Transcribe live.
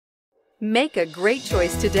Make a great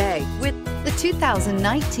choice today with the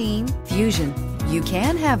 2019 Fusion. You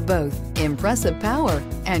can have both impressive power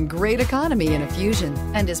and great economy in a Fusion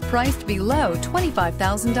and is priced below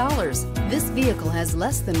 $25,000. This vehicle has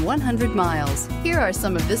less than 100 miles. Here are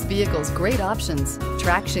some of this vehicle's great options: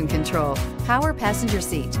 traction control, power passenger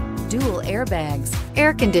seat, dual airbags,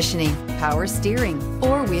 air conditioning, power steering,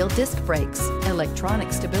 four-wheel disc brakes,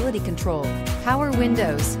 electronic stability control, power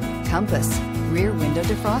windows, compass, rear window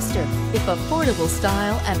defroster. If affordable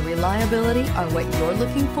style and reliability are what you're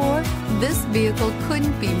looking for, this vehicle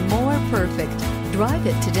couldn't be more perfect. Drive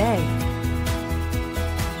it today.